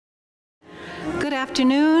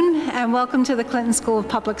afternoon, and welcome to the Clinton School of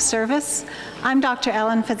Public Service. I'm Dr.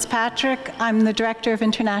 Ellen Fitzpatrick. I'm the Director of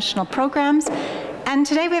International Programs, and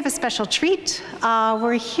today we have a special treat.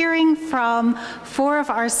 We're hearing from 4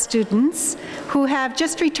 of our students who have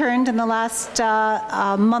just returned in the last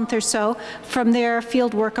month or so from their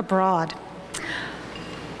field work abroad.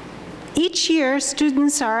 Each year,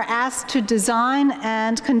 students are asked to design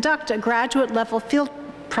and conduct a graduate-level field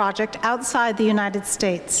project outside the United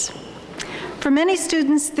States. For many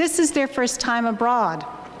students, this is their first time abroad.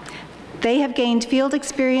 They have gained field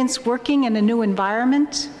experience working in a new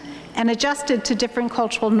environment and adjusted to different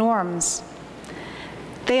cultural norms.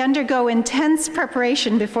 They undergo intense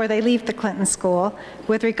preparation before they leave the Clinton School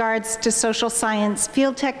with regards to social science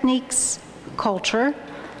field techniques, culture,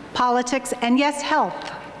 politics, and yes,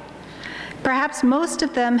 health. Perhaps most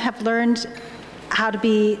of them have learned how to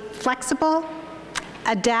be flexible,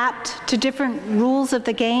 adapt to different rules of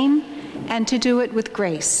the game, and to do it with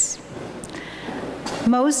grace.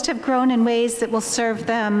 Most have grown in ways that will serve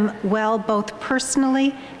them well both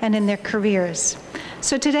personally and in their careers.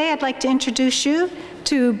 So today I'd like to introduce you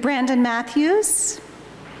to Brandon Matthews,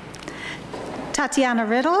 Tatiana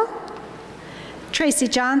Riddle, Tracy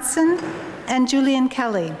Johnson, and Julian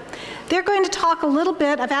Kelly. They're going to talk a little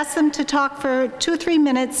bit. I've asked them to talk for 2 or 3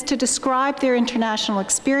 minutes to describe their international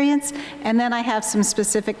experience, and then I have some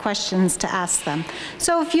specific questions to ask them.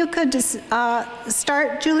 So if you could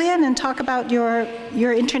start, Julian, and talk about your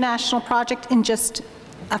international project in just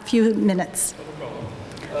a few minutes.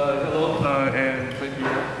 Hello, and thank you.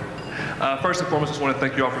 First and foremost, I just want to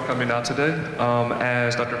thank you all for coming out today.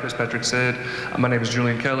 As Dr. Fitzpatrick said, my name is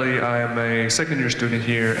Julian Kelly. I am a second-year student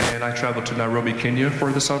here, and I traveled to Nairobi, Kenya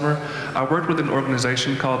for the summer. I worked with an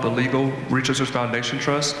organization called the Legal Researchers Foundation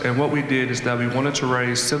Trust, and what we did is that we wanted to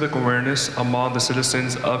raise civic awareness among the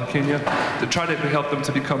citizens of Kenya to try to help them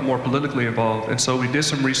to become more politically involved. And so we did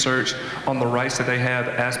some research on the rights that they have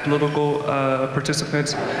as political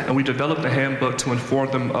participants, and we developed a handbook to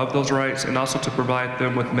inform them of those rights and also to provide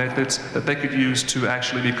them with methods that they could use to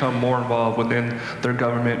actually become more involved within their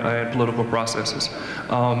government and political processes.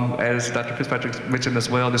 As Dr. Fitzpatrick mentioned as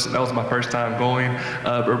well, that was my first time going,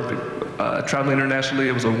 traveling internationally.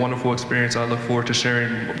 It was a wonderful experience. I look forward to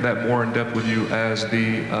sharing that more in depth with you as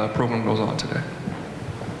the program goes on today.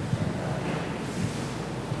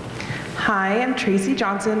 Hi, I'm Tracy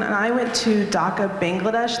Johnson, and I went to Dhaka,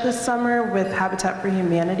 Bangladesh this summer with Habitat for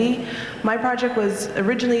Humanity. My project was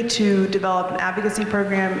originally to develop an advocacy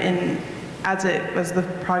program, and as the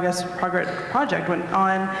project went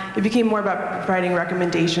on, it became more about providing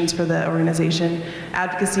recommendations for the organization.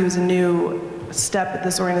 Advocacy was a new step at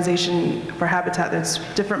this organization for Habitat. There's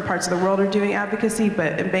different parts of the world are doing advocacy,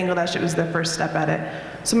 but in Bangladesh it was their first step at it.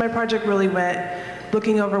 So my project really went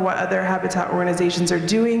looking over what other Habitat organizations are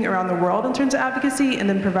doing around the world in terms of advocacy, and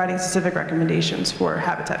then providing specific recommendations for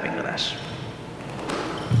Habitat Bangladesh.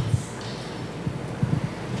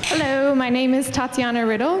 Hello, my name is Tatiana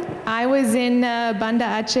Riddle. I was in Banda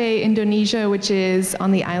Aceh, Indonesia, which is on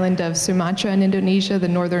the island of Sumatra in Indonesia, the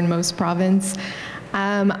northernmost province.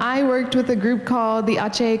 I worked with a group called the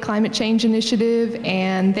Aceh Climate Change Initiative,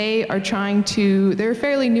 and they're a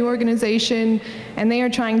fairly new organization, and they are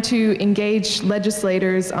trying to engage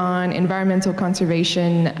legislators on environmental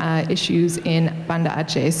conservation issues in Banda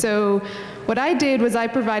Aceh. So what I did was I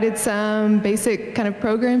provided some basic kind of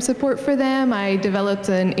program support for them. I developed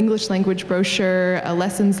an English language brochure, a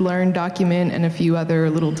lessons learned document, and a few other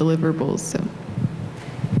little deliverables. So.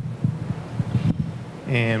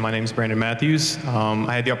 And my name is Brandon Matthews.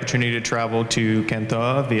 I had the opportunity to travel to Can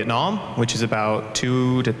Tho, Vietnam, which is about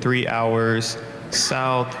 2 to 3 hours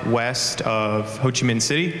southwest of Ho Chi Minh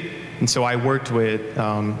City. And so I worked with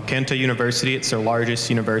Can Tho University. It's their largest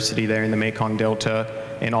university there in the Mekong Delta,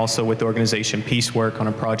 and also with the organization Peacework on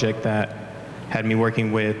a project that had me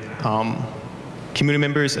working with community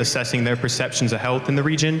members assessing their perceptions of health in the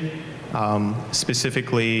region,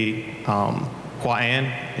 specifically Hua An,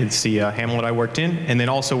 it's the hamlet I worked in, and then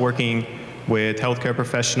also working with healthcare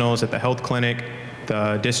professionals at the health clinic,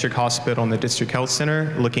 the district hospital, and the district health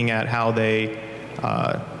center, looking at how they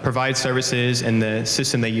provide services and the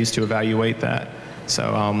system they use to evaluate that. So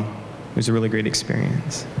it was a really great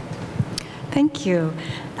experience. Thank you.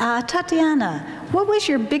 Tatiana, what was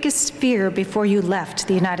your biggest fear before you left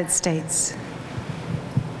the United States?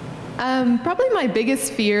 Probably my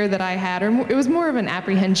biggest fear that I had, or it was more of an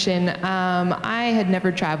apprehension. I had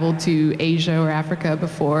never traveled to Asia or Africa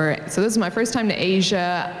before, so this was my first time to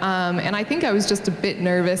Asia, and I think I was just a bit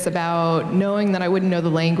nervous about knowing that I wouldn't know the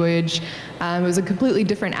language. It was a completely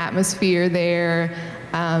different atmosphere there.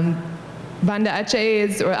 Banda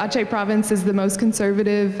Aceh or Aceh province is the most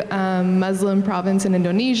conservative Muslim province in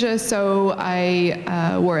Indonesia, so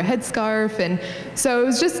I wore a headscarf, and so it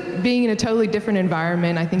was just being in a totally different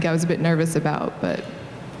environment. I think I was a bit nervous about, but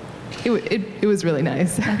it was really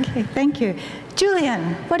nice. Okay, thank you.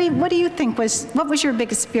 Julian, what do you think what was your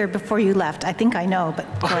biggest fear before you left? I think I know,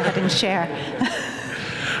 but go ahead and share.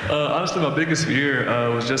 Honestly, my biggest fear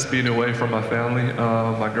was just being away from my family,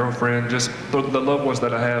 my girlfriend, just the loved ones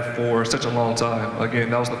that I have for such a long time. Again,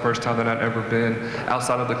 that was the first time that I'd ever been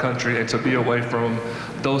outside of the country, and to be away from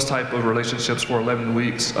those type of relationships for 11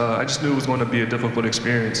 weeks, I just knew it was going to be a difficult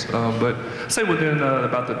experience. But I'd say within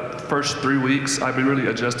about the first 3 weeks, I really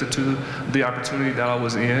adjusted to the opportunity that I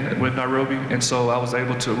was in with Nairobi, and so I was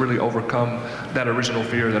able to really overcome that original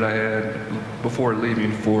fear that I had before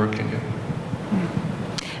leaving for Kenya.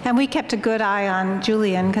 And we kept a good eye on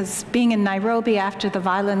Julian, because being in Nairobi after the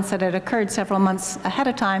violence that had occurred several months ahead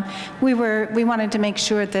of time, we wanted to make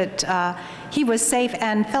sure that he was safe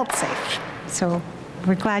and felt safe. So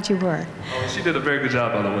we're glad you were. Oh, she did a very good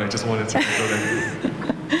job, by the way. Just wanted to go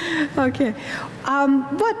there. Okay.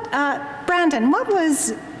 Brandon, what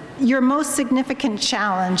was your most significant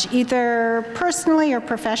challenge, either personally or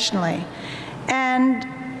professionally? And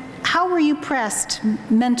how were you pressed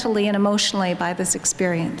mentally and emotionally by this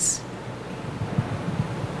experience?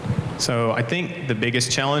 So I think the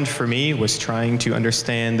biggest challenge for me was trying to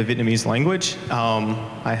understand the Vietnamese language.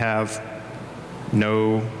 I have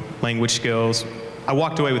no language skills. I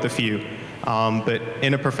walked away with a few, but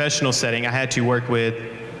in a professional setting, I had to work with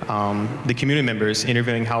the community members,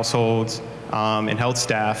 interviewing households and health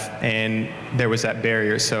staff, and there was that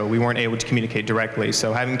barrier, so we weren't able to communicate directly.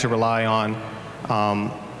 So having to rely on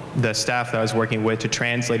the staff that I was working with to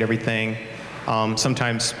translate everything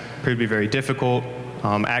sometimes proved to be very difficult.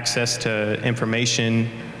 Access to information,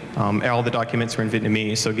 all the documents were in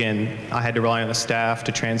Vietnamese. So again, I had to rely on the staff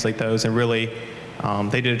to translate those, and really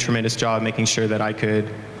they did a tremendous job making sure that I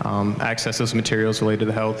could access those materials related to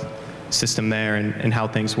the health system there and how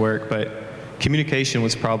things work. But communication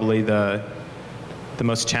was probably the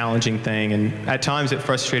most challenging thing, and at times it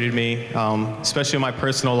frustrated me, especially in my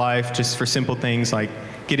personal life, just for simple things like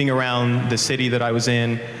getting around the city that I was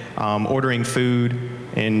in, ordering food,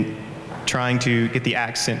 and trying to get the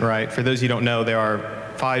accent right. For those of you who don't know, there are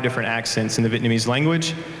 5 different accents in the Vietnamese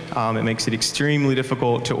language. It makes it extremely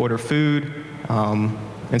difficult to order food, and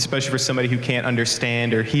especially for somebody who can't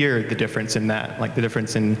understand or hear the difference in that, like the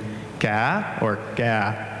difference in ga or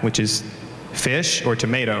ga, which is fish or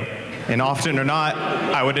tomato. And often or not,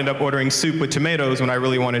 I would end up ordering soup with tomatoes when I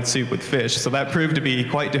really wanted soup with fish. So that proved to be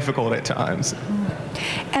quite difficult at times.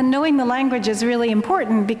 And knowing the language is really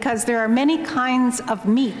important, because there are many kinds of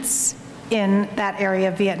meats in that area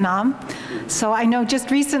of Vietnam. So I know just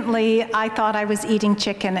recently I thought I was eating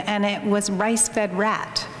chicken, and it was rice-fed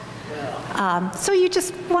rat. So you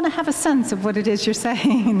just want to have a sense of what it is you're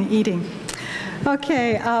saying and eating.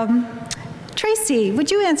 Okay. Tracy,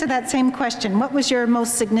 would you answer that same question? What was your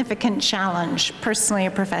most significant challenge, personally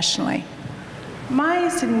or professionally?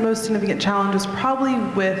 My most significant challenge was probably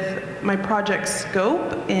with my project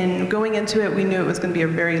scope. In going into it, we knew it was going to be a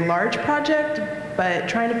very large project, but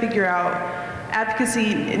trying to figure out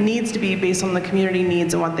advocacy needs to be based on the community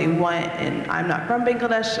needs and what they want. And I'm not from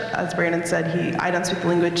Bangladesh. As Brandon said, I don't speak the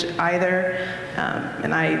language either,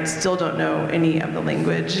 and I still don't know any of the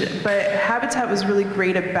language. But Habitat was really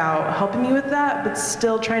great about helping me with that, but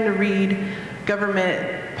still trying to read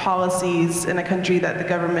government policies in a country that the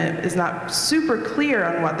government is not super clear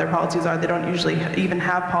on what their policies are. They don't usually even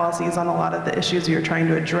have policies on a lot of the issues you're trying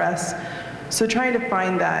to address. So trying to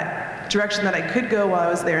find that direction that I could go while I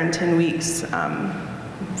was there in 10 weeks.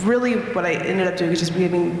 Really what I ended up doing was just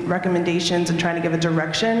giving recommendations and trying to give a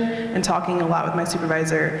direction, and talking a lot with my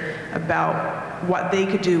supervisor about what they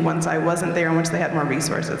could do once I wasn't there and once they had more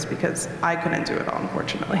resources, because I couldn't do it all,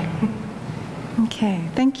 unfortunately. Okay,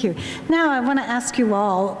 thank you. Now I want to ask you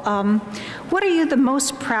all, what are you the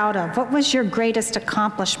most proud of? What was your greatest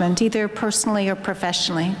accomplishment, either personally or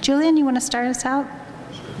professionally? Julian, you want to start us out?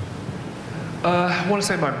 I want to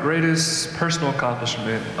say my greatest personal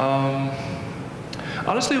accomplishment.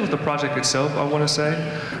 Honestly, with the project itself, I want to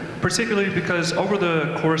say, particularly because over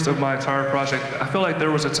the course of my entire project, I feel like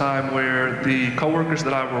there was a time where the coworkers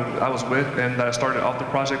that I was with and that I started off the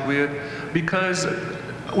project with, because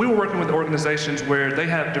we were working with organizations where they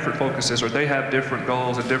have different focuses, or they have different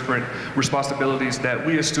goals and different responsibilities that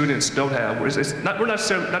we as students don't have. We're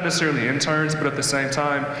not necessarily interns, but at the same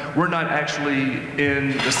time, we're not actually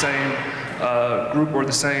in the same group or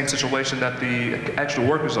the same situation that the actual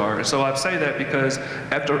workers are. And so I say that because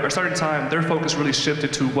after a certain time, their focus really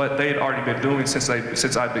shifted to what they'd already been doing since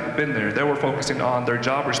I've been there. They were focusing on their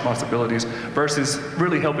job responsibilities versus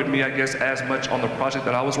really helping me, I guess, as much on the project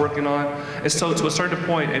that I was working on. And so to a certain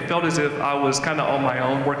point, it felt as if I was kind of on my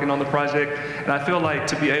own working on the project. And I feel like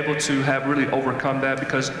to be able to have really overcome that,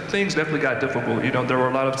 because things definitely got difficult. You know, there were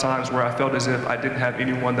a lot of times where I felt as if I didn't have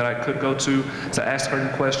anyone that I could go to ask certain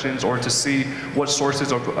questions or to see what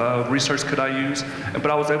sources of research could I use.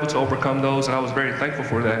 But I was able to overcome those, and I was very thankful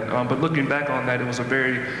for that. But looking back on that, it was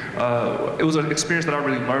an experience that I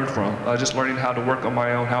really learned from, just learning how to work on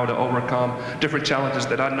my own, how to overcome different challenges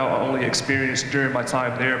that I know I only experienced during my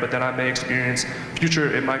time there, but that I may experience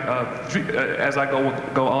future in my, as I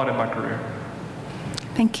go on in my career.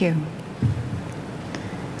 Thank you.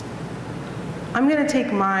 I'm going to take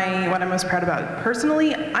what I'm most proud about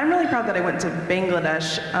personally. I'm really proud that I went to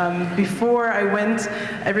Bangladesh. Before I went,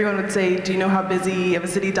 everyone would say, do you know how busy of a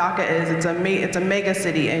city Dhaka is? It's a mega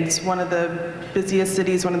city, and it's one of the busiest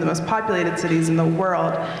cities, one of the most populated cities in the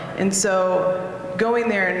world. And so going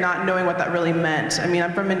there and not knowing what that really meant. I mean,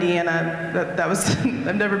 I'm from Indiana. That was,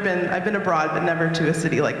 I've been abroad, but never to a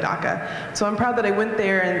city like Dhaka. So I'm proud that I went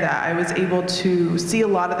there and that I was able to see a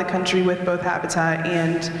lot of the country with both Habitat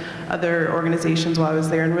and other organizations while I was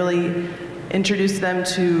there, and really introduce them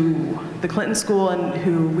to the Clinton School and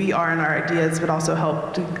who we are and our ideas, but also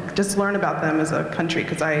help to just learn about them as a country,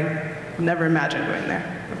 because I never imagined going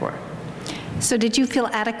there before. So did you feel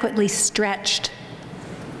adequately stretched?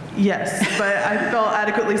 Yes, but I felt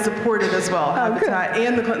adequately supported as well. Habitat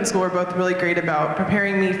and the Clinton School were both really great about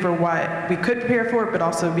preparing me for what we could prepare for, but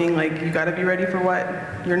also being like, you got to be ready for what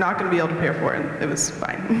you're not going to be able to prepare for, and it was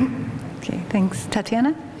fine. Okay, thanks.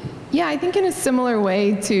 Tatiana? Yeah, I think in a similar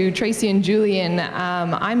way to Tracy and Julian,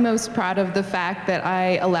 I'm most proud of the fact that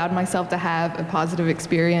I allowed myself to have a positive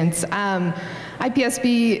experience.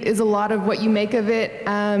 IPSB is a lot of what you make of it,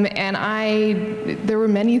 and there were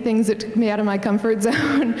many things that took me out of my comfort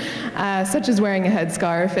zone, such as wearing a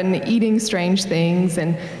headscarf and eating strange things,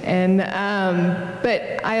 but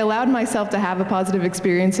I allowed myself to have a positive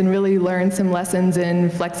experience and really learn some lessons in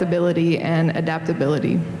flexibility and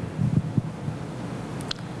adaptability.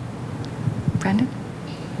 Brandon?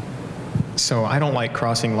 So I don't like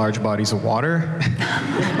crossing large bodies of water.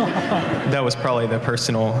 That was probably the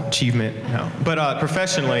personal achievement. No. But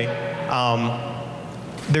professionally,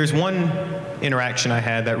 there's one interaction I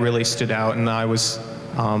had that really stood out,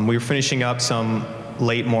 and we were finishing up some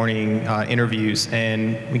late morning interviews,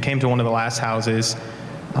 and we came to one of the last houses.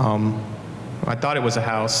 I thought it was a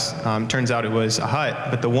house. Turns out it was a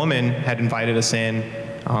hut, but the woman had invited us in.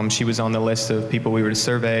 She was on the list of people we were to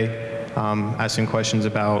survey, asking questions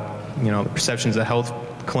about the perceptions of the health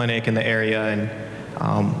clinic in the area, and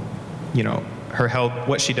her health,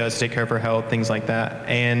 what she does to take care of her health, things like that.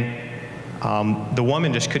 And the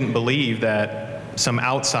woman just couldn't believe that some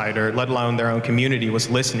outsider, let alone their own community, was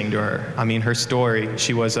listening to her. I mean, her story,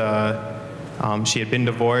 she had been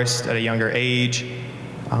divorced at a younger age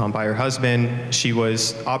by her husband. She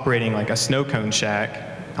was operating like a snow cone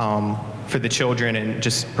shack for the children and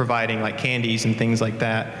just providing like candies and things like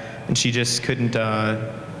that. And she just couldn't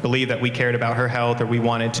believe that we cared about her health, or we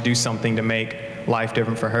wanted to do something to make life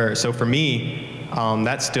different for her. So for me,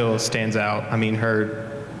 that still stands out. I mean,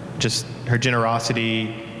 her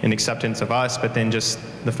generosity and acceptance of us, but then just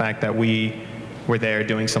the fact that we were there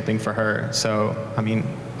doing something for her. So, I mean,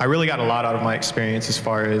 I really got a lot out of my experience as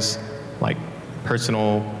far as like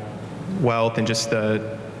personal wealth and just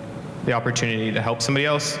the opportunity to help somebody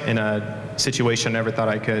else in a situation I never thought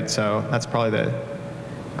I could. So that's probably the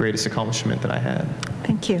greatest accomplishment that I had.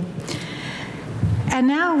 Thank you. And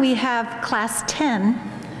now we have Class 10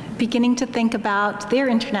 beginning to think about their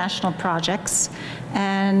international projects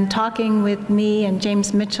and talking with me and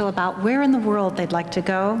James Mitchell about where in the world they'd like to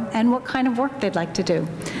go and what kind of work they'd like to do.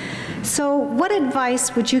 So what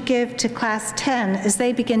advice would you give to Class 10 as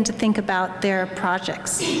they begin to think about their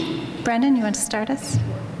projects? Brandon, you want to start us?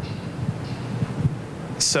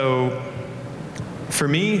 So for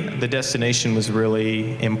me, the destination was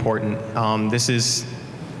really important. This is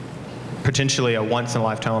potentially a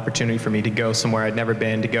once-in-a-lifetime opportunity for me to go somewhere I'd never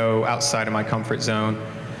been, to go outside of my comfort zone.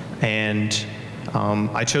 And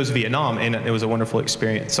I chose Vietnam, and it was a wonderful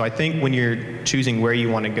experience. So I think when you're choosing where you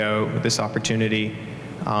want to go with this opportunity,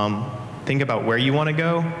 think about where you want to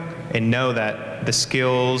go and know that the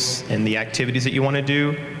skills and the activities that you want to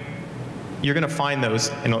do, you're going to find those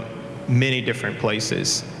in many different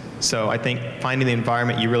places. So I think finding the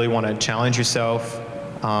environment you really want to challenge yourself,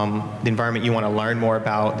 the environment you want to learn more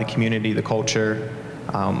about, the community, the culture,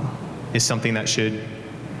 is something that should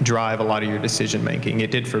drive a lot of your decision making.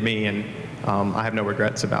 It did for me, and I have no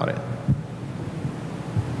regrets about it.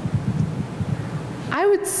 I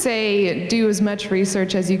would say do as much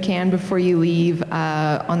research as you can before you leave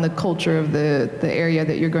on the culture of the area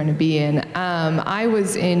that you're going to be in. I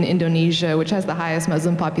was in Indonesia, which has the highest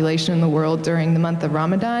Muslim population in the world, during the month of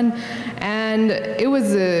Ramadan, and it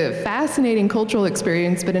was a fascinating cultural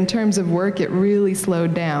experience, but in terms of work, it really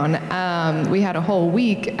slowed down. We had a whole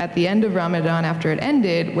week at the end of Ramadan after it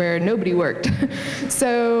ended where nobody worked.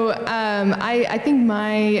 So I think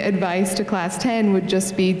my advice to class 10 would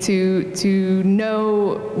just be to know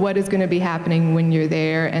what is going to be happening when you're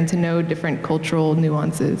there and to know different cultural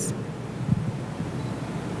nuances.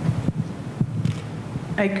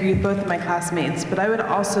 I agree with both of my classmates, but I would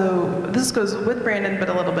also, this goes with Brandon, but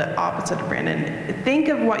a little bit opposite of Brandon. Think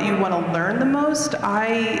of what you want to learn the most.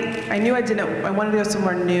 I knew I wanted to go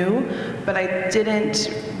somewhere new, but I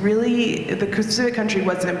didn't really, the specific country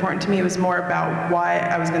wasn't important to me. It was more about what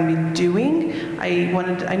I was going to be doing.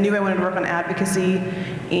 I knew I wanted to work on advocacy,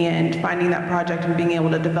 and finding that project and being able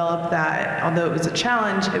to develop that, although it was a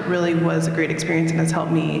challenge, it really was a great experience and has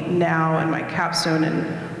helped me now in my capstone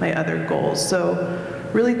and my other goals. So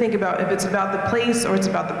really think about if it's about the place or it's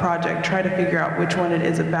about the project, try to figure out which one it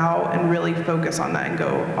is about and really focus on that and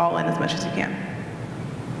go all in as much as you can.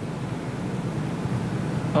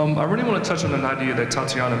 I really want to touch on an idea that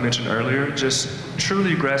Tatiana mentioned earlier, just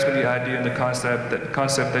truly grasping the idea and the concept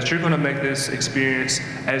that you're going to make this experience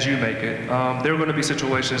as you make it. There are going to be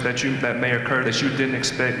situations that may occur that you didn't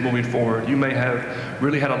expect moving forward. You may have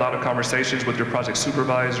really had a lot of conversations with your project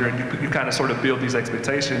supervisor, and you kind of sort of build these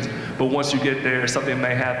expectations, but once you get there, something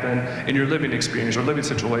may happen in your living experience or living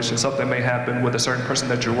situation, something may happen with a certain person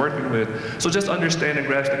that you're working with. So just understand and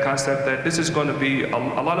grasp the concept that this is going to be, a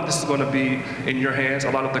lot of this is going to be in your hands.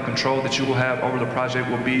 A lot of the control that you will have over the project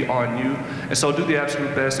will be on you. And so do the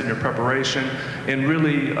absolute best in your preparation and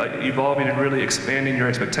really evolving and really expanding your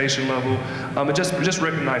expectation level. And just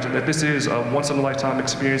recognizing that this is a once-in-a-lifetime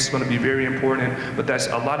experience. It's going to be very important, but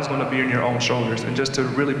a lot is going to be on your own shoulders. And just to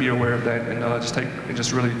really be aware of that and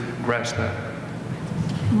just really grasp that.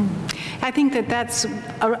 I think that that's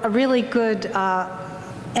a really good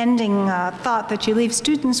ending thought that you leave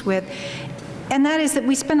students with. And that is that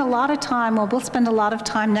we spend a lot of time, we'll spend a lot of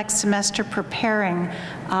time next semester preparing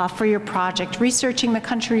for your project, researching the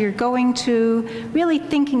country you're going to, really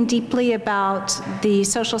thinking deeply about the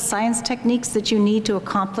social science techniques that you need to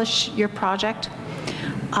accomplish your project.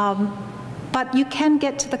 But you can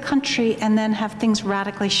get to the country and then have things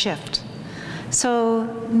radically shift. So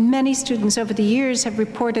many students over the years have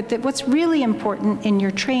reported that what's really important in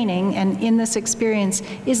your training and in this experience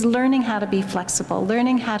is learning how to be flexible,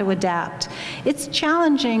 learning how to adapt. It's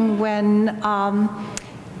challenging when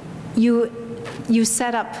you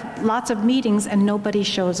set up lots of meetings and nobody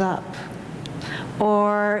shows up.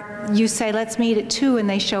 Or you say, let's meet at 2 and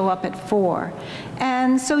they show up at 4.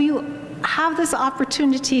 And so you have this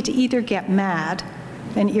opportunity to either get mad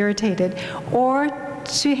and irritated or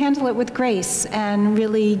to handle it with grace and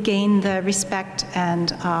really gain the respect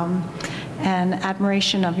and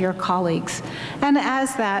admiration of your colleagues. And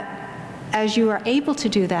as you are able to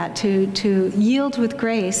do that, to yield with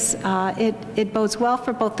grace, it bodes well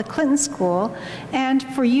for both the Clinton School and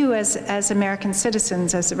for you as American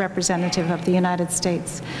citizens, as a representative of the United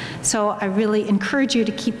States. So I really encourage you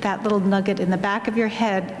to keep that little nugget in the back of your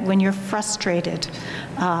head when you're frustrated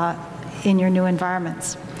in your new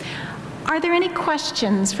environments. Are there any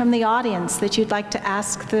questions from the audience that you'd like to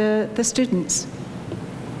ask the students?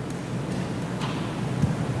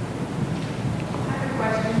 I have a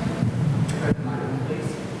question.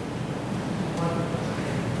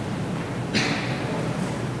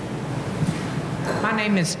 My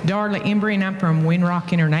name is Darla Embry, and I'm from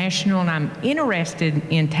Windrock International, and I'm interested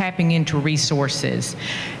in tapping into resources.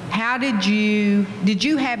 How did you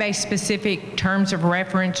have a specific terms of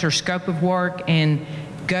reference or scope of work and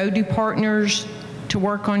go to partners to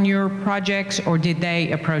work on your projects, or did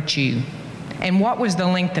they approach you? And what was the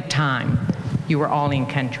length of time you were all in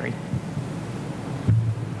country?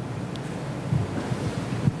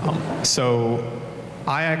 So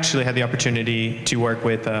I actually had the opportunity to work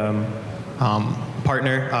with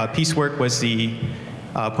partner. Peacework was the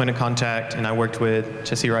point of contact, and I worked with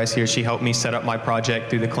Jessie Rice here. She helped me set up my project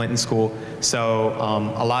through the Clinton School. So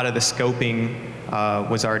a lot of the scoping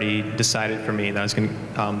was already decided for me that I was going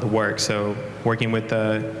to the work. So working with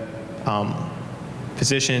the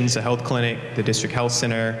physicians, the health clinic, the district health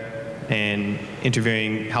center, and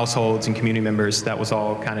interviewing households and community members, that was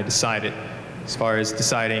all kind of decided. As far as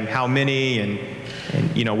deciding how many and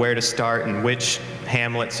you know where to start and which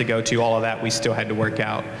hamlets to go to, all of that we still had to work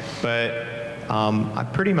out. But I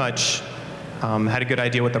pretty much had a good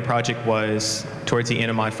idea what the project was towards the end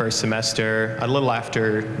of my first semester, a little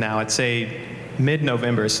after now, I'd say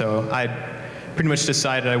mid-November. So I pretty much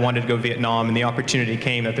decided I wanted to go to Vietnam, and the opportunity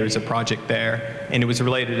came that there was a project there, and it was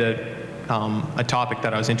related to a topic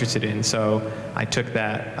that I was interested in, so I took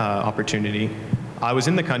that opportunity. I was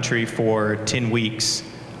in the country for 10 weeks,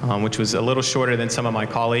 which was a little shorter than some of my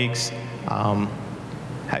colleagues,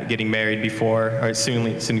 getting married before, or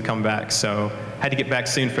soon to come back, so had to get back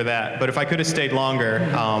soon for that. But if I could have stayed longer,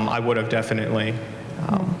 I would have definitely.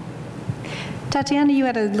 Tatiana, you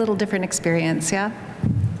had a little different experience, yeah?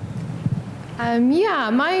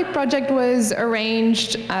 Yeah, my project was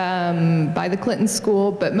arranged by the Clinton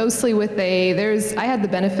School, but mostly with I had the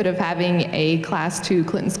benefit of having a Class 2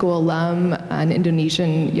 Clinton School alum, an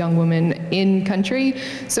Indonesian young woman in country.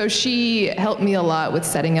 So she helped me a lot with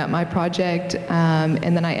setting up my project,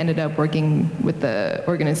 and then I ended up working with the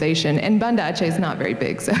organization. And Banda Aceh is not very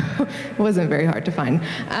big, so it wasn't very hard to find.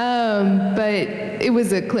 But it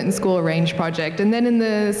was a Clinton School arranged project. And then in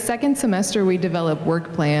the second semester, we developed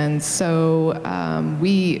work plans. So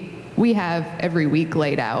we have every week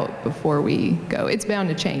laid out before we go. It's bound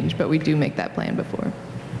to change, but we do make that plan before.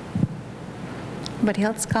 Anybody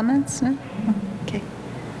else comments? No? Okay.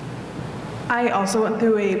 I also went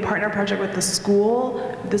through a partner project with the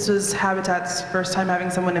school. This was Habitat's first time having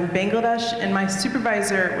someone in Bangladesh, and my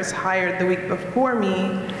supervisor was hired the week before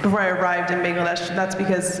me, before I arrived in Bangladesh. That's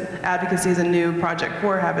because advocacy is a new project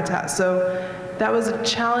for Habitat. So that was a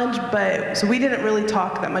challenge, so we didn't really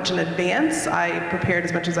talk that much in advance. I prepared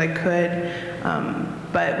as much as I could,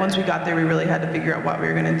 but once we got there, we really had to figure out what we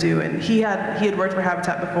were going to do. And he had worked for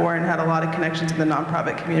Habitat before and had a lot of connections in the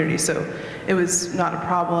nonprofit community, so it was not a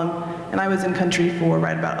problem. And I was in country for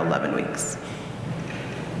right about 11 weeks.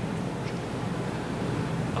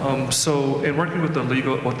 So in working with the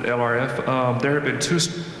LRF, there have been two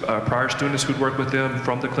prior students who'd worked with them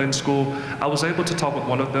from the Clinton School. I was able to talk with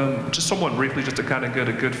one of them, just somewhat briefly, just to kind of get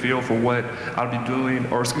a good feel for what I'd be doing,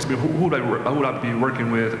 or excuse me, who would I be working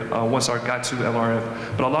with once I got to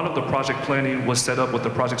LRF. But a lot of the project planning was set up with the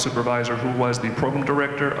project supervisor, who was the program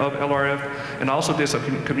director of LRF, and I also did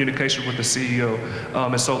some communication with the CEO.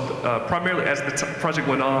 And so primarily as the project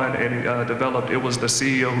went on and developed, it was the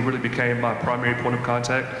CEO who really became my primary point of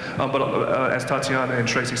contact. But as Tatiana and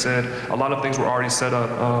Tracy said, a lot of things were already set up.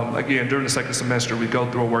 Again, during the second semester, we go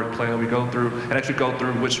through a work plan. We go through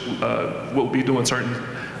which we'll be doing certain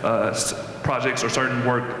projects or certain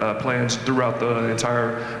work plans throughout the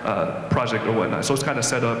entire project or whatnot. So it's kind of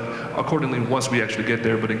set up accordingly once we actually get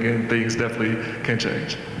there. But again, things definitely can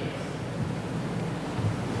change.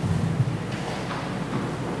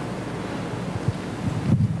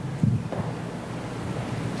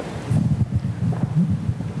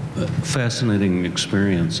 Fascinating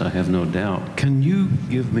experience, I have no doubt. Can you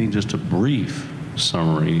give me just a brief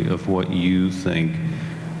summary of what you think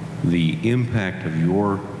the impact of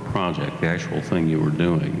your project, the actual thing you were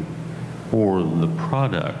doing, or the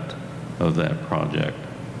product of that project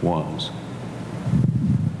was?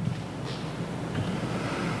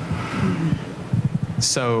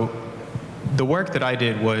 So the work that I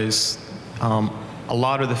did was a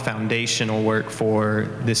lot of the foundational work for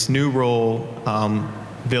this new rural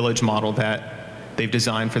village model that they've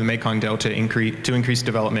designed for the Mekong Delta to increase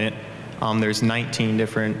development. There's 19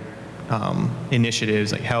 different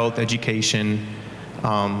initiatives like health, education,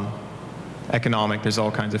 economic, there's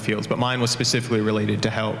all kinds of fields, but mine was specifically related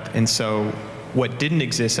to health. And so what didn't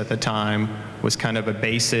exist at the time was kind of a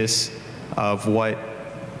basis of what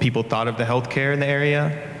people thought of the healthcare in the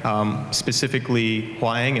area. Specifically,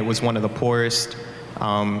 Hua Anh, it was one of the poorest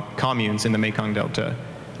communes in the Mekong Delta.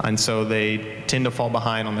 And so they tend to fall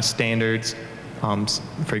behind on the standards.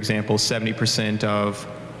 For example, 70% of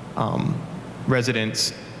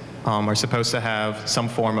residents are supposed to have some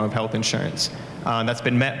form of health insurance. That's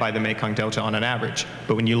been met by the Mekong Delta on an average.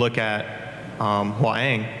 But when you look at Hua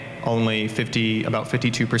Anh, only about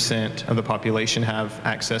 52% of the population have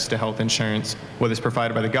access to health insurance, whether it's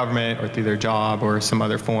provided by the government or through their job or some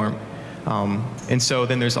other form. And so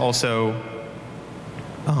then there's also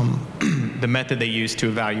the method they use to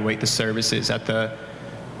evaluate the services at the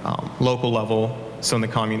local level, so in the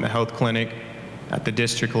commune, the health clinic, at the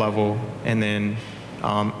district level, and then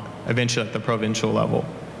eventually at the provincial level.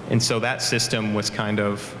 And so that system was kind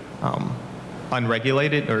of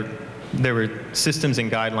unregulated, or there were systems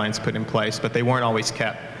and guidelines put in place, but they weren't always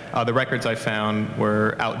kept. The records I found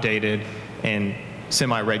were outdated and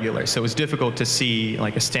semi-regular, so it was difficult to see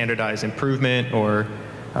like a standardized improvement or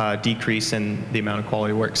decrease in the amount of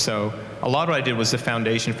quality work. So a lot of what I did was the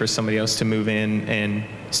foundation for somebody else to move in and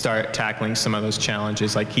start tackling some of those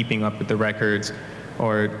challenges, like keeping up with the records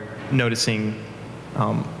or noticing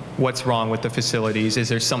what's wrong with the facilities. Is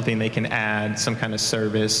there something they can add, some kind of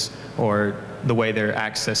service, or the way they're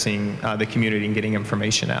accessing the community and getting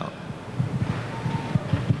information out?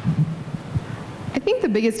 I think the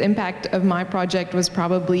biggest impact of my project was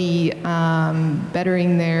probably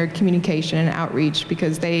bettering their communication and outreach,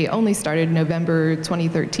 because they only started November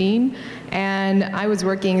 2013, and I was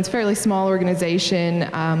working, it's a fairly small organization,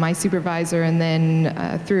 my supervisor and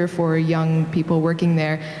then 3 or 4 young people working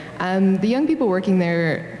there. The young people working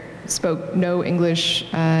there spoke no English,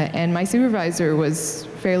 and my supervisor was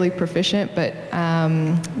fairly proficient, but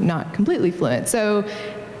not completely fluent. So,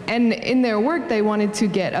 and in their work, they wanted to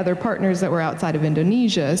get other partners that were outside of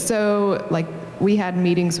Indonesia. So, like, we had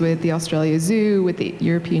meetings with the Australia Zoo, with the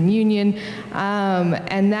European Union,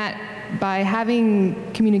 and that by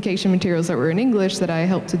having communication materials that were in English that I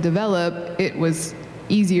helped to develop, it was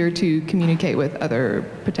easier to communicate with other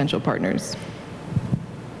potential partners.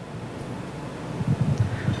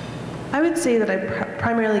 I would say that I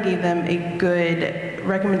primarily gave them a good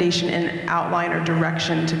recommendation and outline or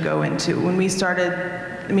direction to go into. When we started,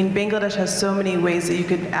 I mean, Bangladesh has so many ways that you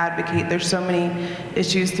could advocate. There's so many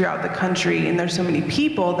issues throughout the country, and there's so many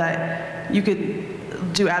people that you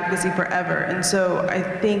could do advocacy forever. And so I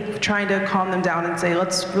think trying to calm them down and say,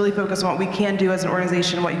 let's really focus on what we can do as an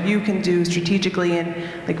organization, what you can do strategically and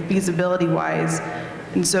like feasibility-wise.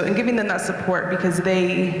 And so, and giving them that support, because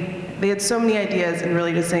they had so many ideas, and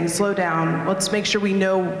really just saying, slow down, let's make sure we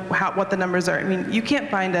know what the numbers are. I mean, you can't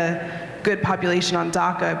find a good population on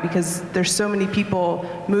DACA because there's so many people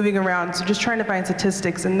moving around, so just trying to find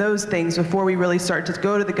statistics and those things before we really start to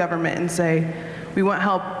go to the government and say, we want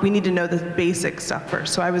help, we need to know the basic stuff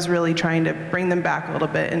first. So I was really trying to bring them back a little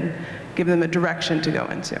bit and give them a direction to go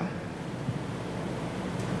into.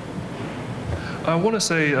 I want to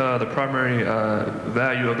say the primary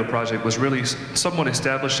value of the project was really somewhat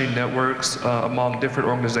establishing networks among different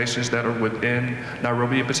organizations that are within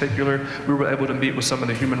Nairobi in particular. We were able to meet with some of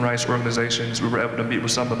the human rights organizations. We were able to meet with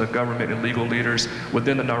some of the government and legal leaders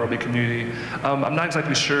within the Nairobi community. I'm not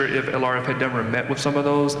exactly sure if LRF had never met with some of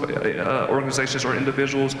those organizations or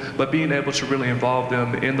individuals, but being able to really involve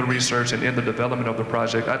them in the research and in the development of the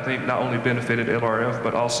project, I think not only benefited LRF,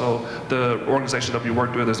 but also the organizations that we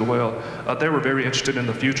worked with as well. They were very interested in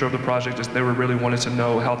the future of the project. They were really wanting to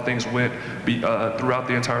know how things went throughout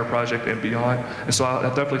the entire project and beyond. And so I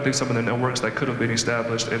definitely think some of the networks that could have been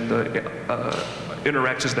established and the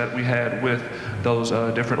interactions that we had with those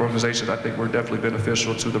different organizations, I think were definitely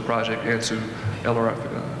beneficial to the project and to LRF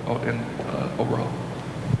overall.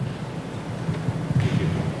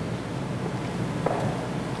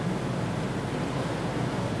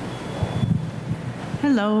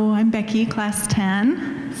 Hello, I'm Becky, class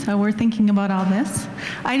 10. So we're thinking about all this.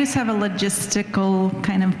 I just have a logistical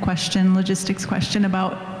kind of question, logistics question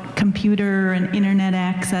about computer and internet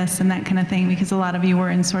access and that kind of thing, because a lot of you were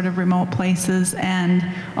in sort of remote places, and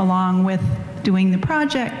along with doing the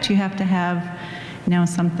project, you have to have, you know,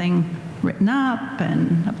 something written up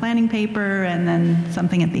and a planning paper and then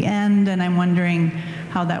something at the end, and I'm wondering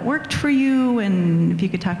how that worked for you, and if you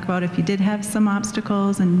could talk about if you did have some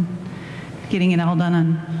obstacles and getting it all done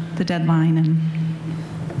on the deadline. And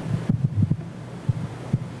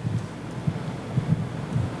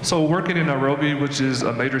so working in Nairobi, which is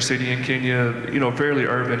a major city in Kenya, you know, fairly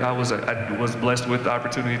urban, I was blessed with the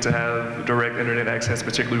opportunity to have direct internet access,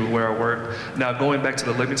 particularly where I work. Now, going back to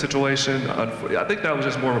the living situation, I think that was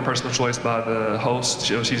just more of a personal choice by the host.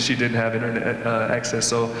 She didn't have internet access,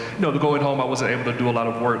 so, you know, going home, I wasn't able to do a lot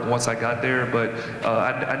of work once I got there, but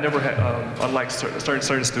I never had, unlike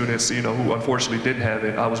certain students, you know, who unfortunately didn't have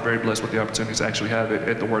it, I was very blessed with the opportunity to actually have it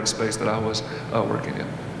at the workspace that I was working in.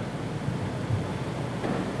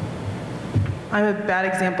 I'm a bad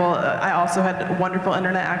example. I also had wonderful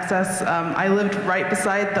internet access. I lived right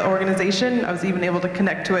beside the organization. I was even able to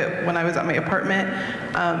connect to it when I was at my apartment.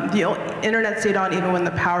 The internet stayed on even when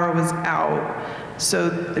the power was out.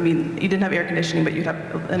 So, I mean, you didn't have air conditioning, but you'd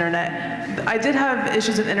have internet. I did have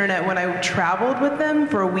issues with internet when I traveled with them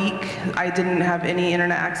for a week. I didn't have any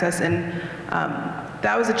internet access, and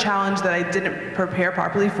that was a challenge that I didn't prepare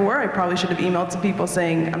properly for. I probably should have emailed some people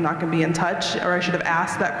saying I'm not going to be in touch, or I should have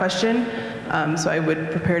asked that question, so I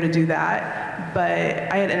would prepare to do that. But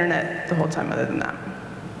I had internet the whole time other than that.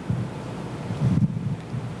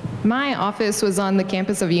 My office was on the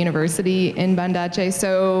campus of a university in Banda Aceh,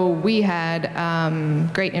 so we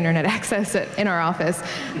had great internet access in our office.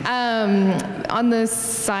 On the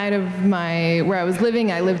side of where I was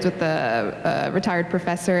living, I lived with a retired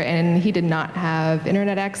professor, and he did not have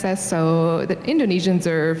internet access, so the Indonesians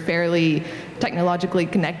are fairly technologically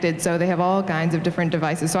connected, so they have all kinds of different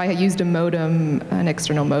devices. So I used a modem, an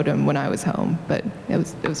external modem, when I was home, but it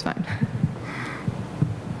was fine.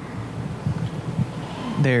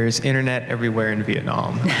 There's internet everywhere in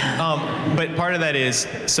Vietnam. But part of that is,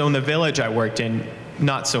 so in the village I worked in,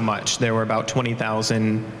 not so much. There were about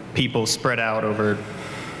 20,000 people spread out over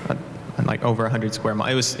like over 100 square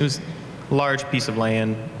miles. It was a large piece of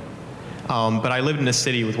land. But I lived in a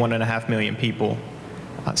city with 1.5 million people.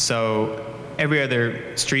 So every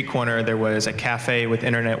other street corner there was a cafe with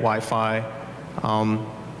internet Wi-Fi.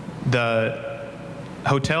 The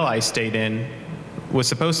hotel I stayed in was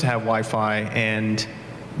supposed to have Wi-Fi and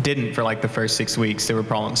didn't for like the first 6 weeks. There were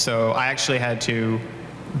problems. So I actually had to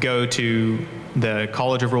go to the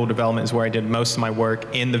College of Rural Development, is where I did most of my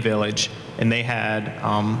work in the village, and they had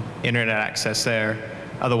internet access there.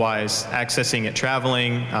 Otherwise, accessing it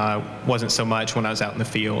traveling wasn't so much when I was out in the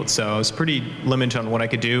field. So I was pretty limited on what I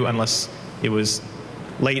could do unless it was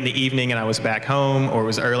late in the evening and I was back home, or it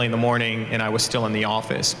was early in the morning and I was still in the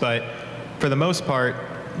office. But for the most part,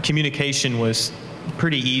 communication was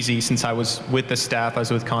pretty easy since I was with the staff I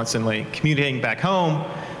was with constantly. Communicating back home,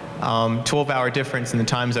 12-hour difference in the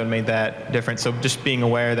time zone made that difference. So just being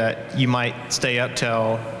aware that you might stay up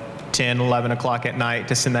till 10, 11 o'clock at night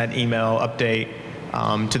to send that email update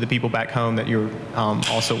to the people back home that you're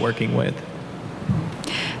also working with.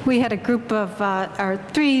 We had a group of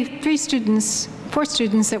four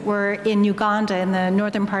students that were in Uganda, in the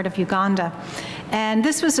northern part of Uganda. And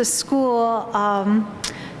this was a school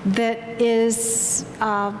that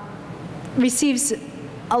receives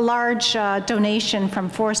a large donation from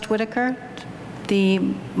Forrest Whitaker, the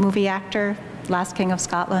movie actor, Last King of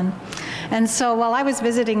Scotland. And so while I was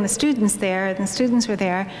visiting the students there, and the students were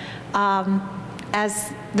there,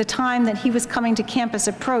 as the time that he was coming to campus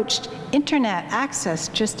approached, internet access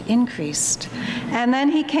just increased. And then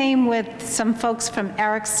he came with some folks from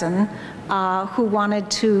Ericsson who wanted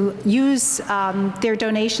to use their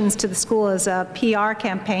donations to the school as a PR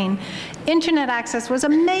campaign. Internet access was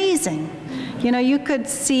amazing. You know, you could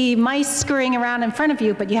see mice scurrying around in front of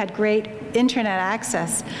you, but you had great internet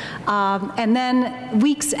access. And then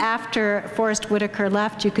weeks after Forrest Whitaker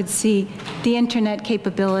left, you could see the internet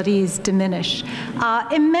capabilities diminish.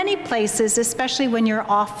 In many places, especially when you're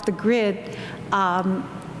off the grid,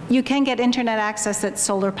 you can get internet access that's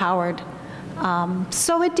solar powered.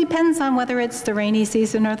 So it depends on whether it's the rainy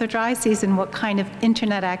season or the dry season, what kind of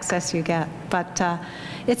internet access you get. But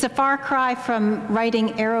it's a far cry from writing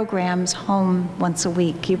aerograms home once a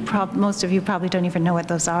week. Most of you probably don't even know what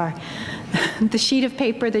those are. The sheet of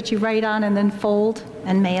paper that you write on and then fold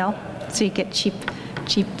and mail, so you get cheap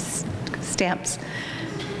stamps.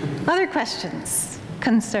 Other questions,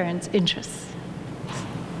 concerns, interests?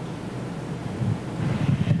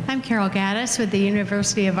 I'm Carol Gaddis with the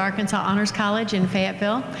University of Arkansas Honors College in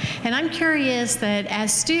Fayetteville. And I'm curious that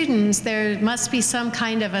as students, there must be some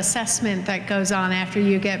kind of assessment that goes on after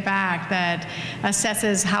you get back that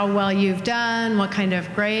assesses how well you've done, what kind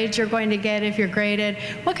of grades you're going to get if you're graded.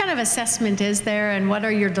 What kind of assessment is there, and what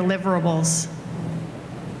are your deliverables?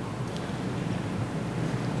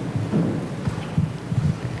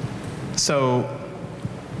 So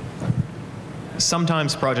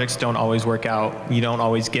sometimes projects don't always work out. You don't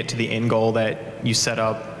always get to the end goal that you set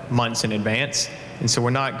up months in advance. And so we're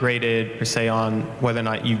not graded per se on whether or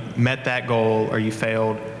not you met that goal or you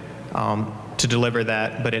failed to deliver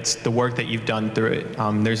that, but it's the work that you've done through it.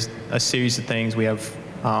 There's a series of things. We have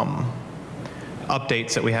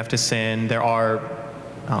updates that we have to send. There are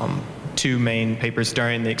 2 main papers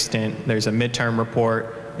during the extent. There's a midterm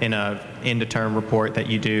report and an end-of-term report that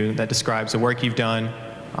you do that describes the work you've done.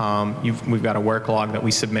 We've got a work log that we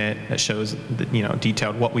submit that shows,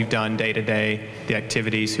 detailed what we've done day to day, the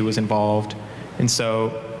activities, who was involved. And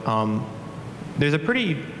so there's a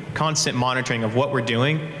pretty constant monitoring of what we're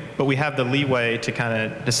doing, but we have the leeway to kind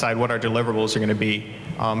of decide what our deliverables are going to be.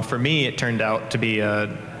 For me, it turned out to be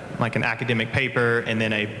like an academic paper and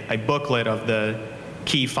then a booklet of the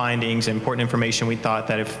key findings, important information. We thought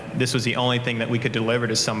that if this was the only thing that we could deliver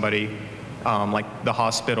to somebody, like the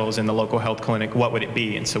hospitals and the local health clinic, what would it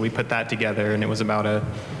be? And so we put that together, and it was about a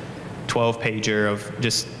 12-pager of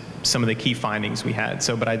just some of the key findings we had.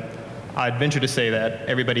 So, but I'd venture to say that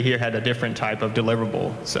everybody here had a different type of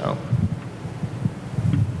deliverable, so.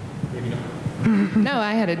 Maybe not. No,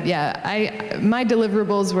 I had my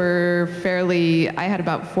deliverables were fairly, I had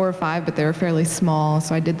about 4 or 5, but they were fairly small,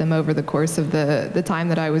 so I did them over the course of the time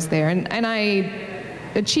that I was there. And I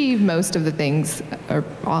achieved most of the things, or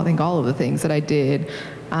I think all of the things that I did.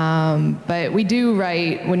 But we do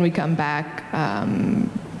write when we come back,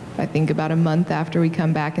 I think about a month after we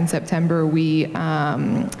come back in September, we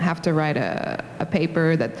have to write a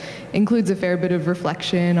paper that includes a fair bit of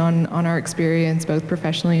reflection on our experience, both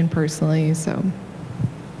professionally and personally. So,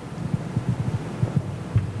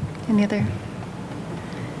 any other?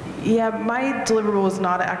 Yeah, my deliverable was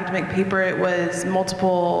not an academic paper. It was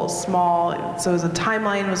multiple small, so it was a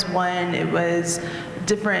timeline was one, it was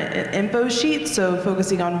different info sheets, so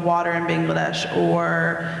focusing on water in Bangladesh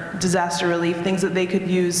or disaster relief, things that they could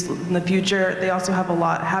use in the future. They also have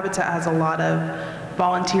Habitat has a lot of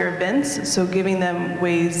volunteer events, so giving them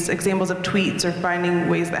ways, examples of tweets or finding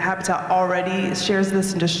ways that Habitat already shares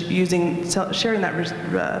this and just sharing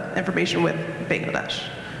that information with Bangladesh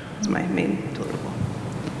was my main deliverable.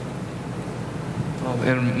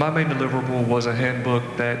 And my main deliverable was a handbook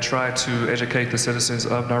that tried to educate the citizens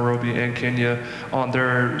of Nairobi and Kenya on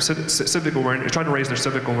their civic awareness, trying to raise their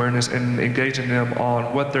civic awareness and engaging them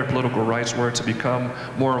on what their political rights were to become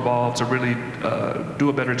more involved, to really do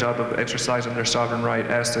a better job of exercising their sovereign right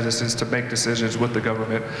as citizens to make decisions with the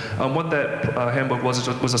government. What that handbook was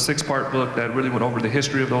a 6-part book that really went over the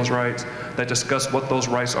history of those rights, that discussed what those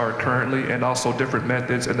rights are currently, and also different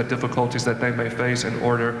methods and the difficulties that they may face in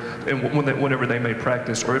order, and whenever they may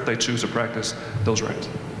practice, or if they choose to practice those rights.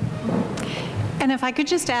 And if I could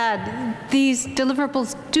just add, these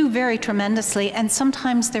deliverables do vary tremendously, and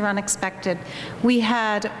sometimes they're unexpected. We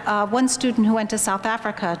had one student who went to South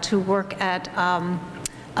Africa to work at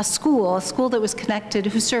a school that was connected,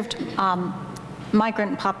 who served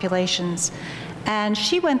migrant populations. And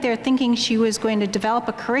she went there thinking she was going to develop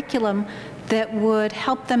a curriculum that would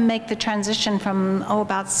help them make the transition from,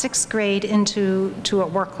 about 6th grade into a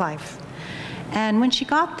work life. And when she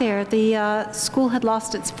got there, the school had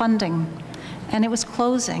lost its funding, and it was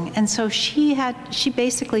closing. And so she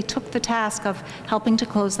basically took the task of helping to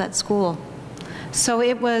close that school. So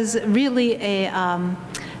it was really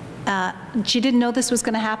she didn't know this was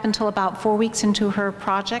going to happen until about 4 weeks into her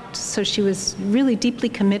project. So she was really deeply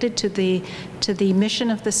committed to the mission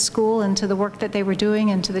of the school and to the work that they were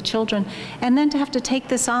doing and to the children. And then to have to take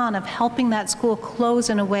this on of helping that school close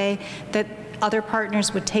in a way that other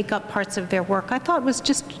partners would take up parts of their work, I thought was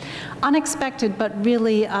just unexpected, but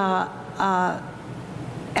really an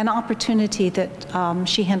opportunity that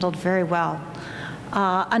she handled very well.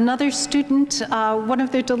 Another student, one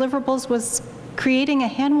of their deliverables was creating a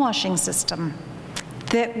hand washing system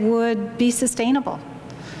that would be sustainable.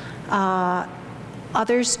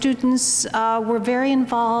 Other students were very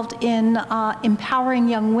involved in empowering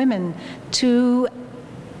young women to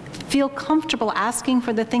feel comfortable asking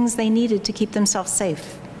for the things they needed to keep themselves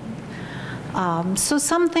safe. So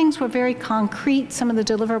some things were very concrete, some of the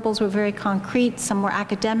deliverables were very concrete, some were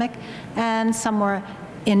academic, and some were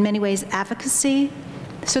in many ways advocacy.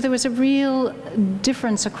 So there was a real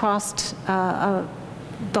difference across the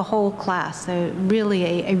whole class,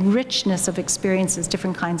 really a richness of experiences,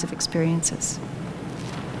 different kinds of experiences.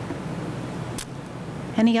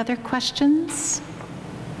 Any other questions?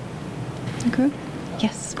 Group?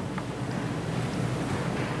 Yes.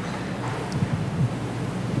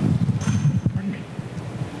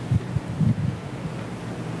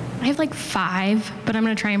 I have like 5, but I'm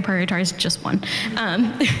going to try and prioritize just one.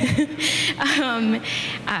 I'm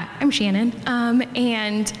Shannon,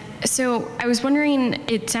 and so I was wondering,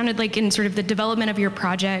 it sounded like in sort of the development of your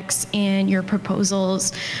projects and your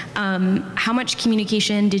proposals, how much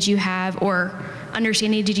communication did you have, or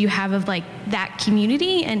understanding did you have of like that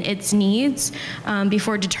community and its needs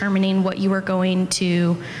before determining what you were going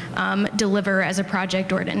to deliver as a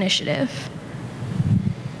project or an initiative?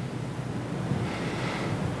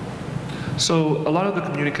 So a lot of the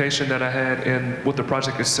communication that I had with the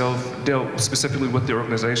project itself dealt specifically with the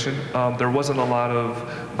organization. There wasn't a lot of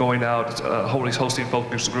going out, hosting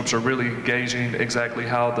focus groups or really gauging exactly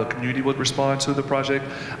how the community would respond to the project.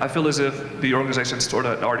 I feel as if the organization sort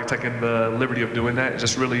of already taken the liberty of doing that,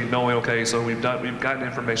 just really knowing, okay, so we've gotten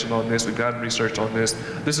information on this, we've gotten research on this.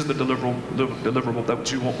 This is the deliverable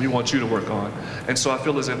that we want you to work on. And so I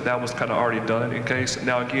feel as if that was kind of already done in case.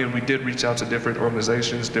 Now again, we did reach out to different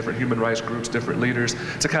organizations, different human rights groups, different leaders,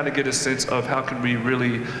 to kind of get a sense of how can we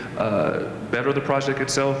really better the project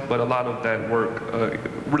itself, but a lot of that work,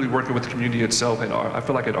 really working with the community itself, and I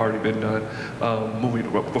feel like it had already been done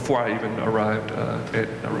before I even arrived at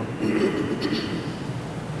Nairobi.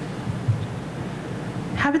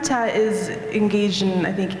 Habitat is engaged in,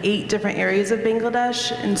 I think, 8 different areas of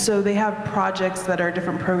Bangladesh, and so they have projects that are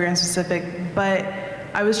different program specific, but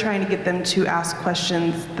I was trying to get them to ask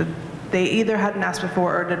questions that they either hadn't asked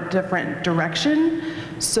before or in a different direction.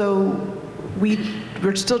 So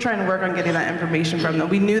we're still trying to work on getting that information from them.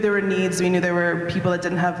 We knew there were needs, we knew there were people that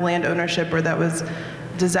didn't have land ownership or that was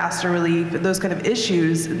disaster relief, those kind of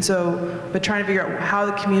issues. And so, but trying to figure out how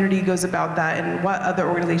the community goes about that and what other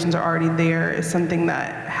organizations are already there is something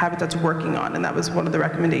that Habitat's working on. And that was one of the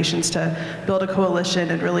recommendations, to build a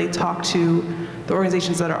coalition and really talk to the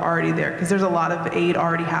organizations that are already there. Because there's a lot of aid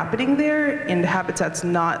already happening there, and Habitat's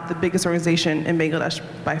not the biggest organization in Bangladesh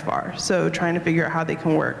by far. So trying to figure out how they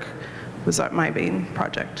can work was my main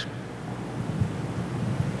project.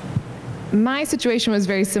 My situation was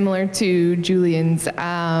very similar to Julian's.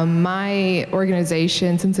 My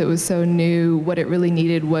organization, since it was so new, what it really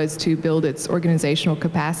needed was to build its organizational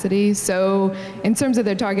capacity. So in terms of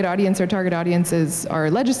their target audience, our target audiences are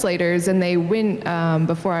legislators, and they went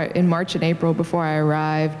in March and April before I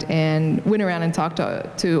arrived, and went around and talked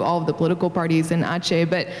to all of the political parties in Aceh.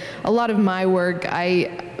 But a lot of my work, I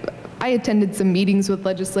attended some meetings with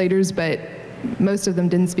legislators, but most of them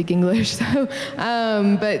didn't speak English. So,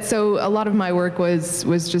 so a lot of my work was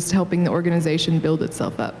just helping the organization build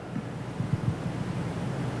itself up.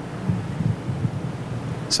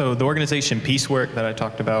 So the organization Piecework that I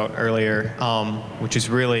talked about earlier, which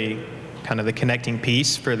is really kind of the connecting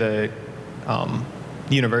piece for the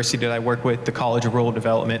university that I work with, the College of Rural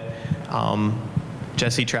Development.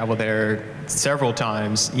 Jesse traveled there several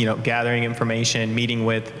times, gathering information, meeting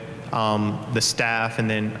with the staff and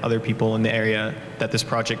then other people in the area that this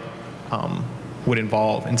project would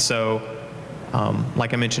involve. And so,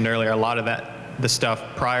 like I mentioned earlier, a lot of the stuff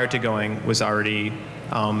prior to going was already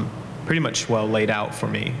pretty much well laid out for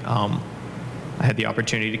me. I had the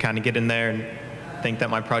opportunity to kind of get in there and think that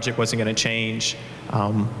my project wasn't going to change.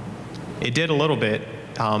 It did a little bit.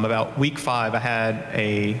 About week 5, I had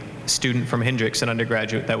a student from Hendrix, an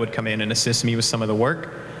undergraduate, that would come in and assist me with some of the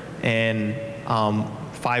work. And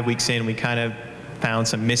 5 weeks in, we kind of found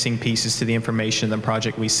some missing pieces to the information in the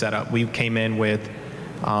project we set up. We came in with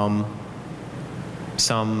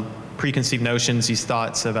some preconceived notions, these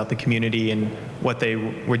thoughts about the community and what they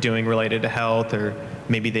were doing related to health, or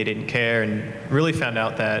maybe they didn't care, and really found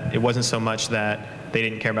out that it wasn't so much that they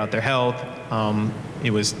didn't care about their health,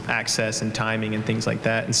 it was access and timing and things like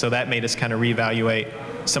that. And so that made us kind of reevaluate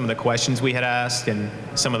some of the questions we had asked and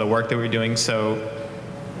some of the work that we were doing. So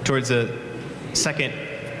towards the second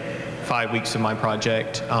 5 weeks of my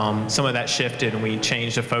project, some of that shifted and we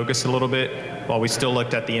changed the focus a little bit. While we still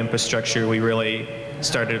looked at the infrastructure, we really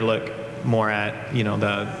started to look more at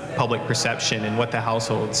the public perception and what the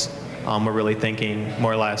households were really thinking,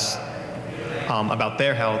 more or less, about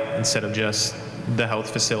their health instead of just the health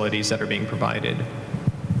facilities that are being provided.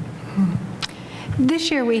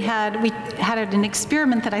 This year we had an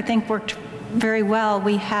experiment that I think worked very well.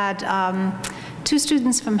 We had 2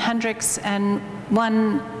 students from Hendrix and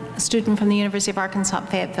 1 student from the University of Arkansas at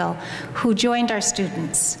Fayetteville who joined our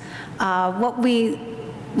students.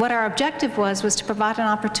 What our objective was to provide an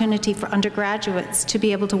opportunity for undergraduates to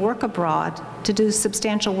be able to work abroad, to do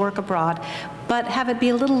substantial work abroad, but have it be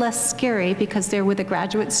a little less scary because they're with a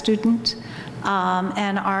graduate student,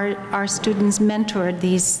 and our students mentored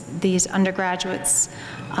these undergraduates.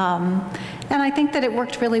 And I think that it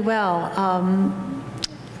worked really well.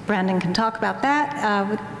 Brandon can talk about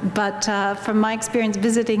that, but from my experience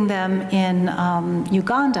visiting them in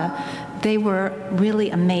Uganda, they were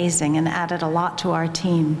really amazing and added a lot to our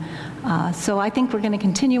team. So I think we're going to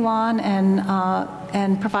continue on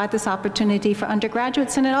and provide this opportunity for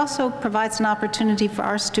undergraduates, and it also provides an opportunity for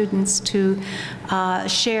our students to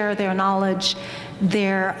share their knowledge,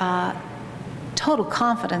 their total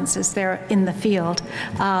confidence as they're in the field,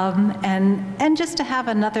 and just to have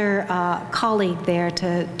another colleague there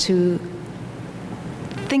to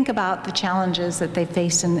think about the challenges that they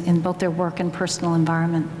face in both their work and personal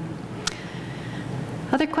environment.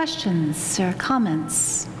 Other questions or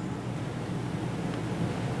comments?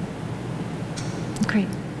 Great.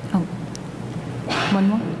 Oh, one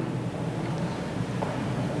more?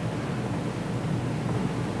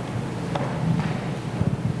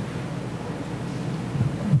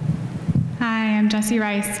 Hi, I'm Jessie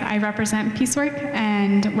Rice. I represent Piecework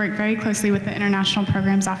and work very closely with the International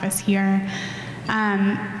Programs Office here.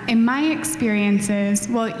 In my experiences,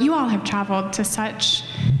 well, you all have traveled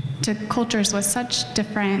to cultures with such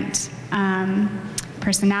different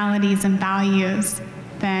personalities and values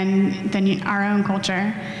than our own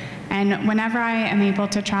culture. And whenever I am able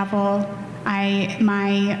to travel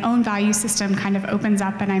my own value system kind of opens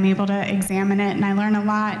up and I'm able to examine it, and I learn a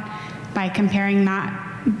lot by comparing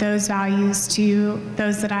those values to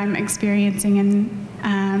those that I'm experiencing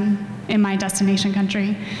in my destination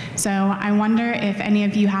country. So I wonder if any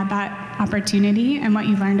of you had that opportunity and what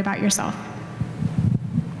you learned about yourself.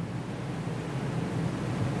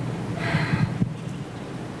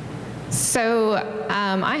 So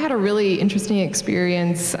I had a really interesting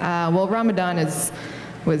experience. Well, Ramadan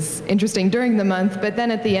was interesting during the month, but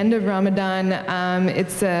then at the end of Ramadan,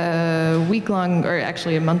 it's a week-long, or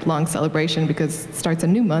actually a month-long celebration because it starts a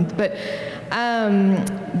new month. But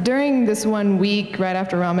during this 1 week, right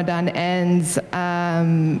after Ramadan ends,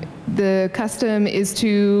 the custom is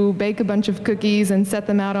to bake a bunch of cookies and set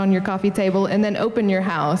them out on your coffee table and then open your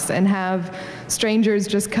house and have strangers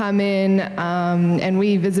just come in, and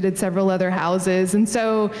we visited several other houses. And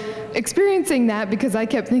so experiencing that, because I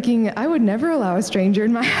kept thinking, I would never allow a stranger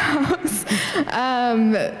in my house,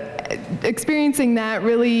 experiencing that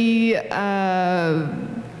really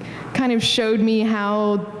kind of showed me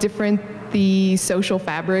how different the social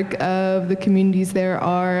fabric of the communities there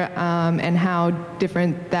are, and how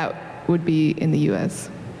different that would be in the US.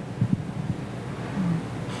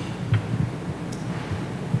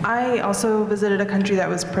 I also visited a country that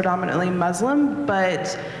was predominantly Muslim, but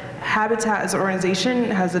Habitat as an organization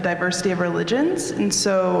has a diversity of religions, and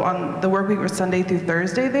so on the work week was Sunday through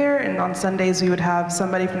Thursday there, and on Sundays we would have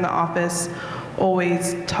somebody from the office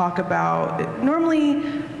always talk about, normally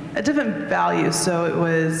a different value. So it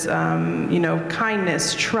was,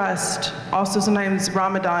 kindness, trust, also sometimes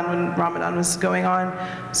Ramadan, when Ramadan was going on.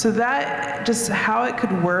 So that, just how it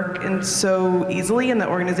could work and so easily in the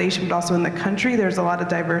organization, but also in the country, there's a lot of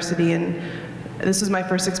diversity. And this was my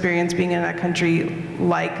first experience being in a country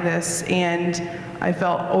like this. And I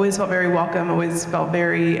always felt very welcome, always felt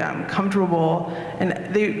very comfortable.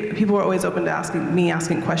 And people were always open to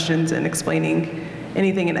asking questions and explaining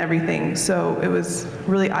anything and everything. So it was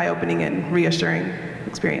really eye-opening and reassuring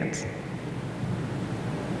experience.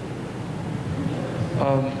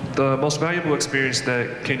 The most valuable experience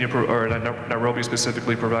that Kenya, or Nairobi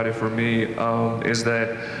specifically, provided for me is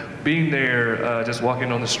that being there, just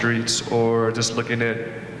walking on the streets or just looking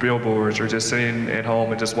at billboards or just sitting at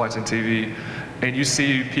home and just watching TV, and you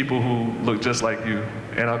see people who look just like you,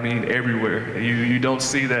 and I mean everywhere. You don't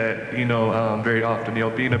see that, very often.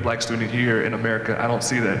 Being a black student here in America, I don't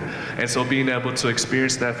see that. And so being able to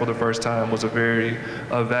experience that for the first time was a very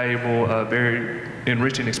valuable, very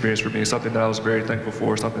enriching experience for me, something that I was very thankful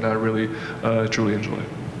for, something that I really, truly enjoyed.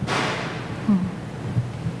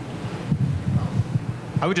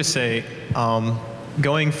 I would just say,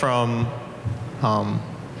 going from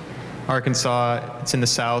Arkansas, it's in the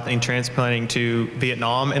South, and transplanting to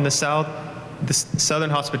Vietnam in the South, the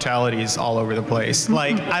Southern hospitality is all over the place.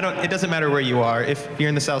 Like, it doesn't matter where you are. If you're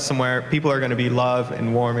in the South somewhere, people are going to be love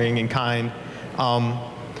and warming and kind.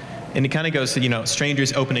 And it kind of goes to,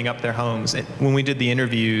 strangers opening up their homes. When we did the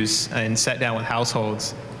interviews and sat down with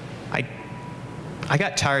households, I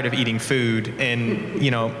got tired of eating food and,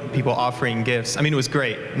 people offering gifts. I mean, it was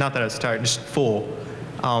great. Not that I was tired, just full.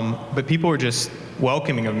 But people were just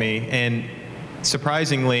welcoming of me. And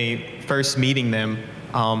surprisingly, first meeting them,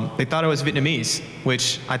 they thought I was Vietnamese,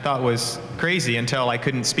 which I thought was crazy until I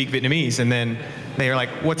couldn't speak Vietnamese. And then they were like,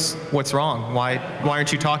 what's wrong? Why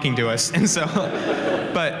aren't you talking to us? And so,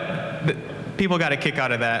 but people got a kick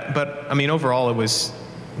out of that. But I mean, overall, it was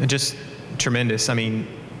just tremendous. I mean,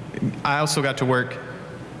 I also got to work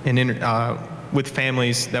with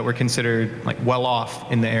families that were considered like well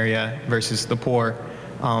off in the area versus the poor,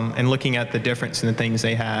 and looking at the difference in the things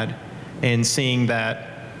they had and seeing that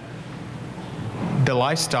the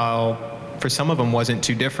lifestyle for some of them wasn't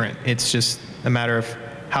too different. It's just a matter of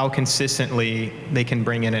how consistently they can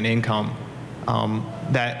bring in an income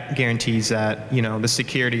that guarantees that, the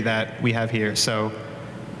security that we have here. So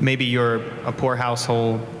maybe you're a poor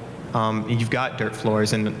household, you've got dirt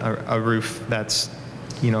floors and a roof that's,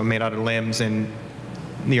 made out of limbs, and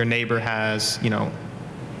your neighbor has,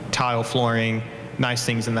 tile flooring, nice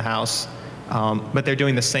things in the house, but they're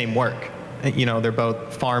doing the same work. They're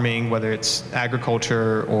both farming, whether it's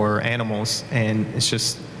agriculture or animals, and it's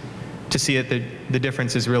just to see that the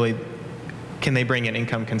difference is really, can they bring in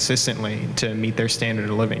income consistently to meet their standard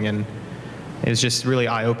of living? And it's just really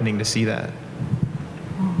eye-opening to see that.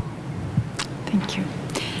 Thank you.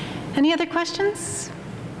 Any other questions?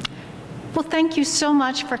 Well, thank you so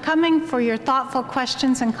much for coming, for your thoughtful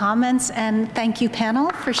questions and comments, and thank you, panel,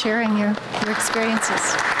 for sharing your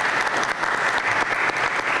experiences.